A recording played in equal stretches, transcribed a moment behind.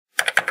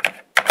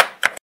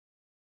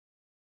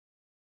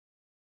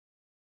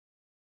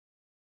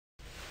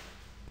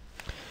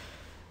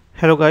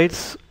Hello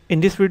guys, in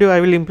this video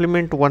I will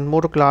implement one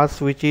more class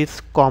which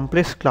is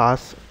complex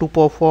class to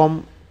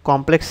perform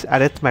complex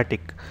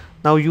arithmetic.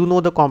 Now you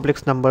know the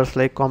complex numbers,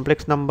 like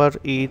complex number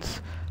is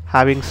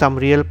having some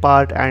real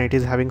part and it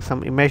is having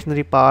some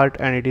imaginary part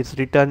and it is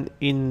written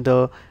in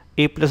the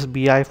a plus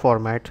bi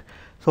format.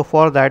 So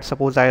for that,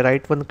 suppose I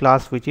write one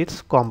class which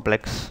is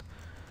complex.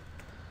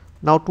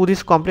 Now to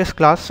this complex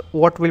class,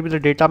 what will be the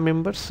data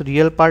members?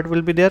 Real part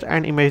will be there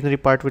and imaginary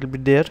part will be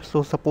there.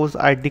 So suppose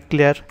I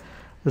declare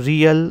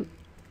real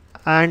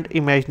and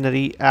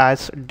imaginary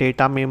as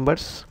data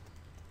members.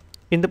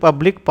 In the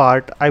public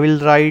part, I will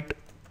write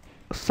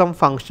some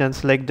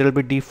functions, like there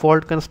will be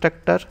default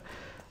constructor,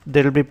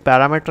 there will be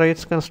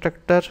parameterized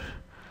constructor.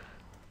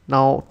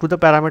 Now to the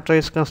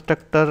parameterized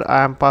constructor,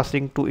 I am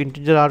passing two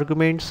integer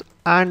arguments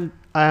and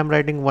I am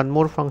writing one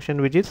more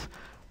function which is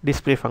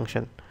display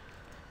function.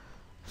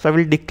 So I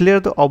will declare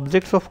the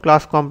objects of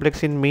class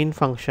complex in main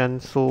function.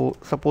 So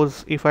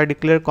suppose if I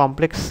declare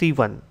complex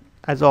C1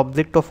 as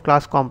object of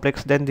class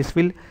complex, then this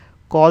will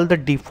call the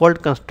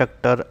default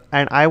constructor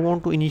and I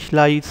want to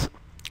initialize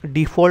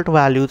default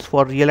values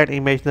for real and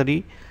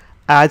imaginary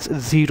as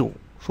 0.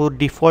 So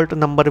default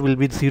number will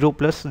be 0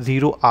 plus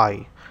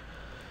 0I.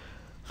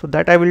 So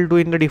that I will do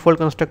in the default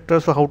constructor.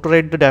 So how to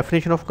write the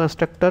definition of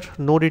constructor?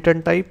 No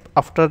return type.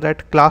 After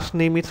that, class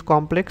name is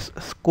complex,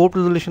 scope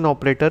resolution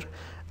operator,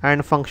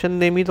 and function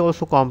name is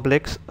also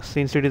complex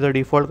since it is a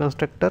default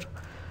constructor.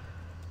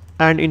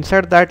 And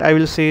inside that I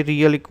will say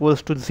real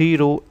equals to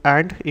 0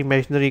 and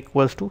imaginary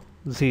equals to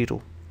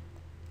 0.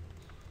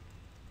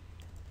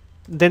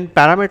 Then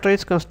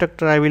parameterized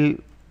constructor I will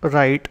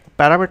write.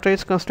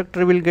 Parameterized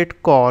constructor will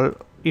get called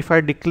if I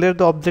declare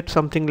the object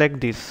something like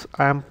this.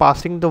 I am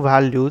passing the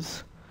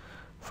values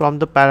from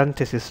the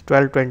parenthesis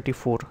 12,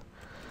 24.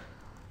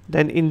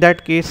 Then in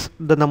that case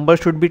the number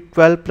should be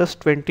 12 plus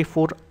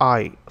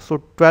 24I.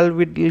 So 12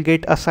 will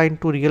get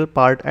assigned to real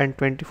part and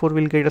 24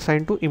 will get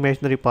assigned to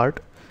imaginary part.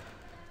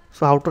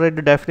 So how to write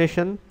the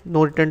definition?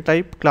 No return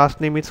type, class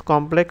name is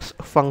complex,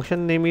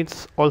 function name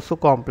is also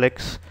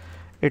complex.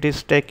 It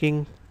is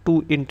taking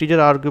two integer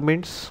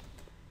arguments.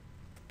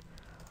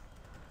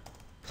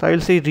 So I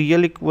will say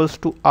real equals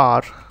to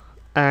R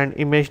and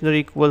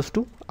imaginary equals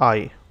to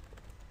I.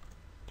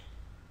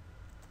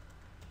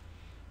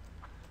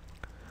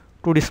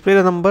 To display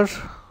the number,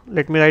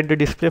 let me write the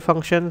display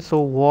function.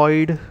 So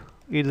void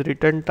is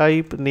return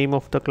type, name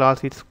of the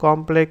class is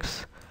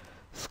complex,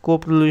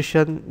 scope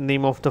resolution,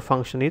 name of the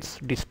function is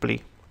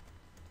display.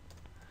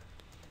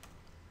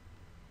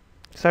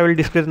 So I will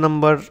display the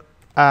number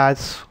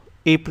as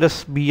a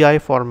plus bi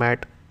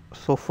format.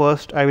 So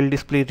first I will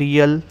display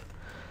real,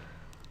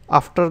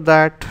 after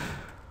that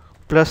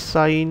plus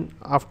sign,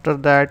 after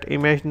that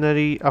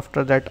imaginary,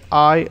 after that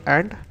I,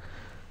 and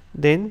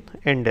then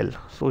endl.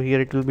 So here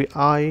it will be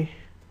I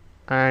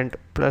and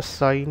plus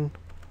sign.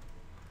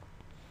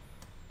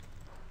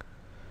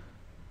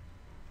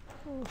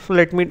 So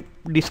let me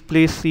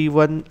display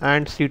C1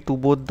 and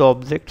C2 both the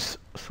objects.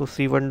 So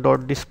C1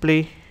 dot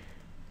display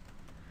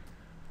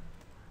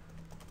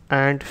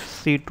and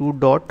C2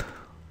 dot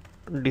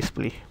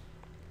display.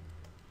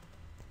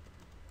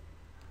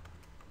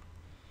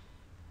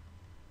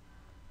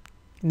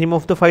 Name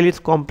of the file is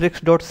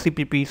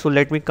complex.cpp. So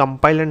let me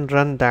compile and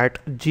run that.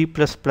 G++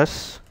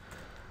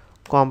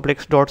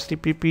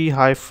 complex.cpp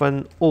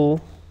 -o,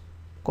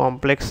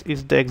 complex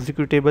is the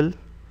executable,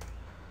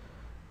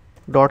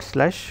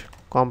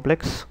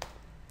 /complex.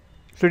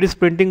 So it is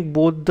printing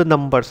both the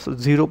numbers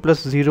 0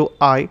 plus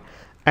 0I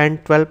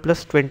and 12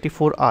 plus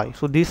 24I.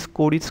 So this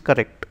code is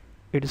correct.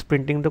 It is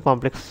printing the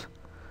complex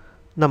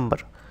number.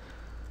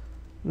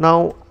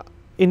 Now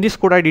in this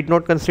code I did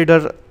not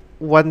consider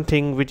one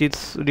thing which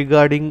is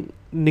regarding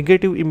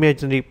negative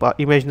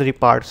imaginary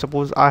part.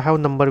 Suppose I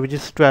have number which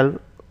is 12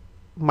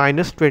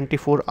 minus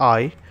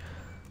 24I.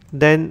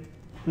 Then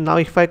now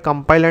if I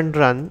compile and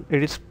run,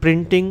 it is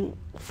printing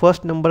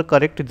first number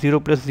correct 0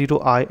 plus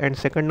 0I and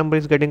second number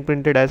is getting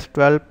printed as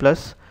 12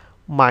 plus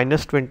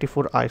minus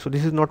 24I. So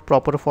this is not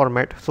proper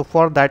format. So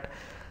for that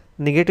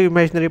negative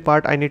imaginary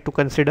part I need to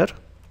consider.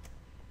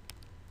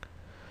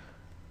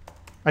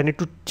 I need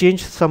to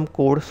change some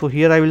code. So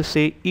here I will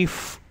say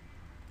if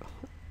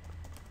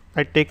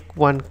I take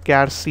one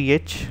char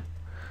ch.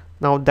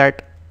 Now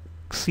that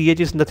ch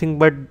is nothing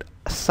but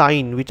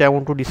sign which I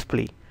want to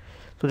display.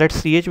 So that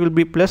ch will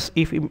be plus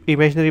if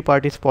imaginary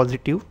part is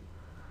positive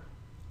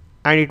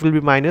and it will be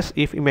minus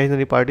if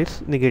imaginary part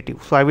is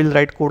negative. So I will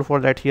write code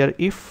for that here.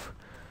 If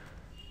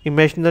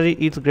imaginary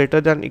is greater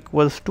than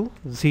equals to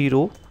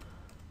 0,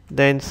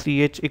 then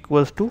ch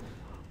equals to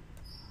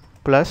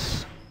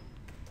plus,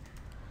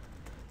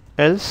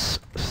 else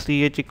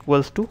ch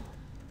equals to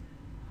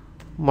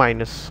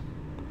minus.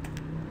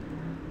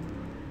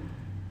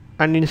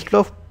 And instead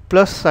of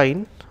plus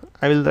sign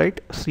I will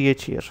write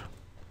ch here.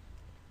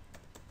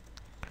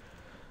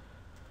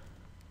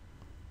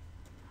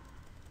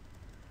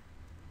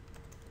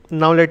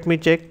 Now let me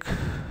check.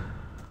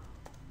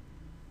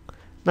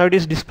 Now it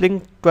is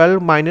displaying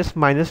 12 minus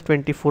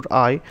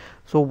 24I.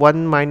 So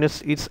 1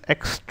 minus is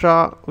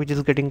extra which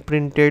is getting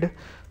printed.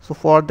 So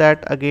for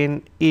that,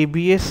 again,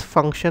 ABS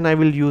function I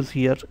will use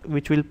here,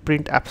 which will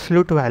print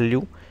absolute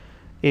value.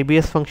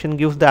 ABS function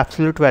gives the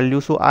absolute value,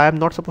 so I am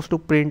not supposed to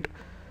print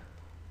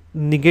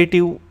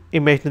negative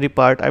imaginary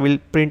part. I will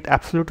print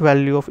absolute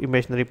value of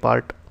imaginary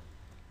part.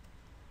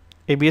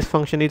 ABS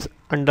function is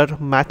under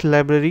math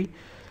library,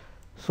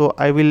 so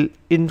I will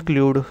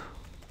include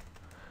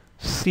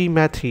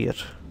CMath here.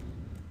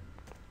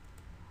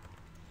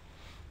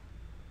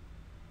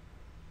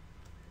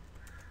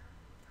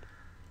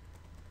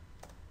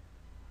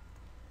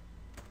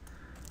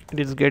 It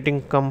is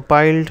getting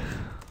compiled.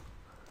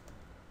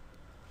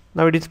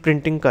 Now it is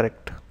printing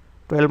correct,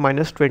 12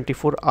 minus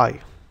 24i.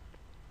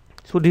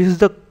 So this is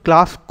the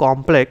class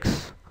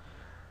complex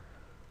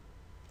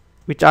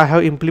which I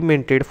have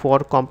implemented for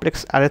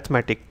complex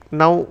arithmetic.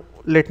 Now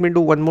let me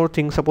do one more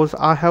thing. Suppose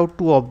I have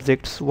two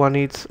objects, one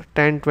is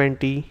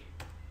 1020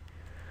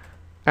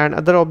 and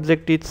other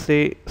object is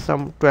say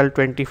some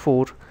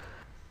 1224.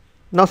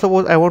 Now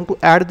suppose I want to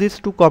add these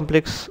two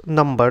complex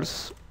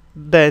numbers,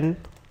 then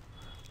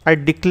I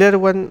declare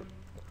one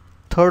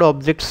third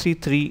object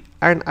C3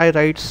 and I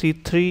write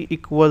C3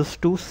 equals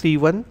to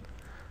C1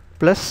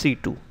 plus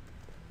C2.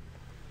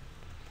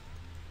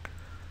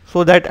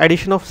 So that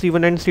addition of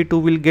C1 and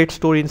C2 will get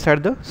stored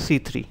inside the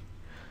C3.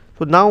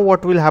 So now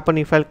what will happen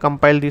if I'll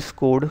compile this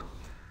code?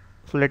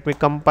 So let me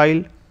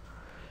compile.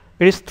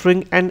 It is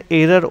throwing an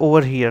error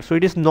over here. So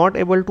it is not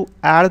able to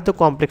add the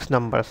complex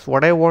numbers.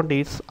 What I want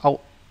is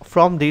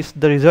from this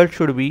the result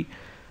should be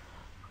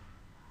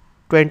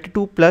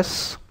 22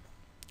 plus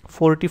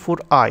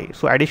 44i.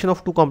 So addition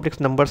of two complex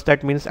numbers,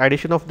 that means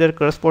addition of their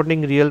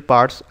corresponding real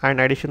parts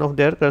and addition of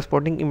their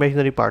corresponding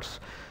imaginary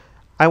parts.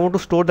 I want to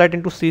store that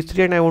into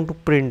C3 and I want to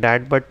print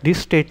that, but this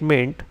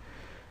statement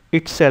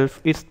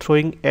itself is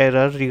throwing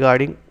error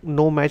regarding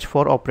no match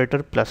for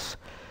operator plus.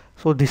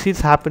 So this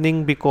is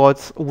happening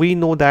because we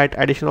know that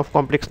addition of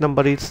complex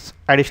number is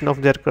addition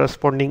of their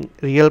corresponding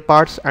real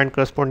parts and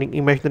corresponding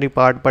imaginary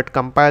part, but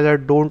compiler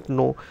don't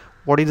know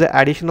what is the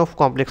addition of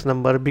complex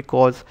number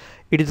because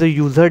it is a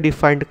user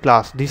defined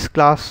class. This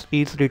class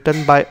is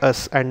written by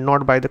us and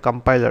not by the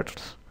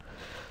compilers.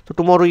 So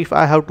tomorrow if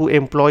I have two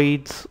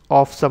employees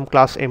of some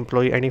class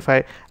employee and if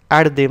I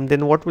add them,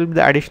 then what will be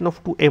the addition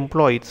of two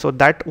employees? So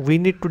that we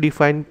need to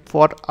define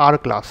for our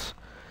class.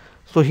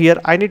 So here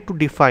I need to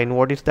define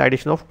what is the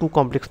addition of two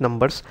complex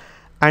numbers,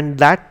 and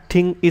that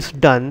thing is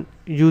done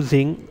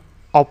using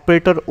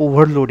operator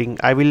overloading.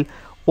 I will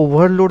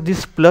overload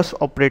this plus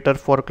operator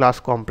for class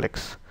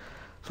complex.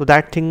 So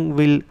that thing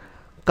will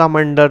come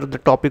under the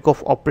topic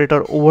of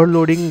operator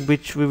overloading,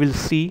 which we will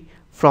see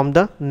from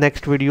the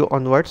next video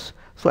onwards.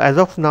 So as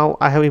of now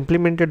I have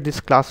implemented this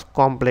class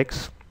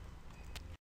complex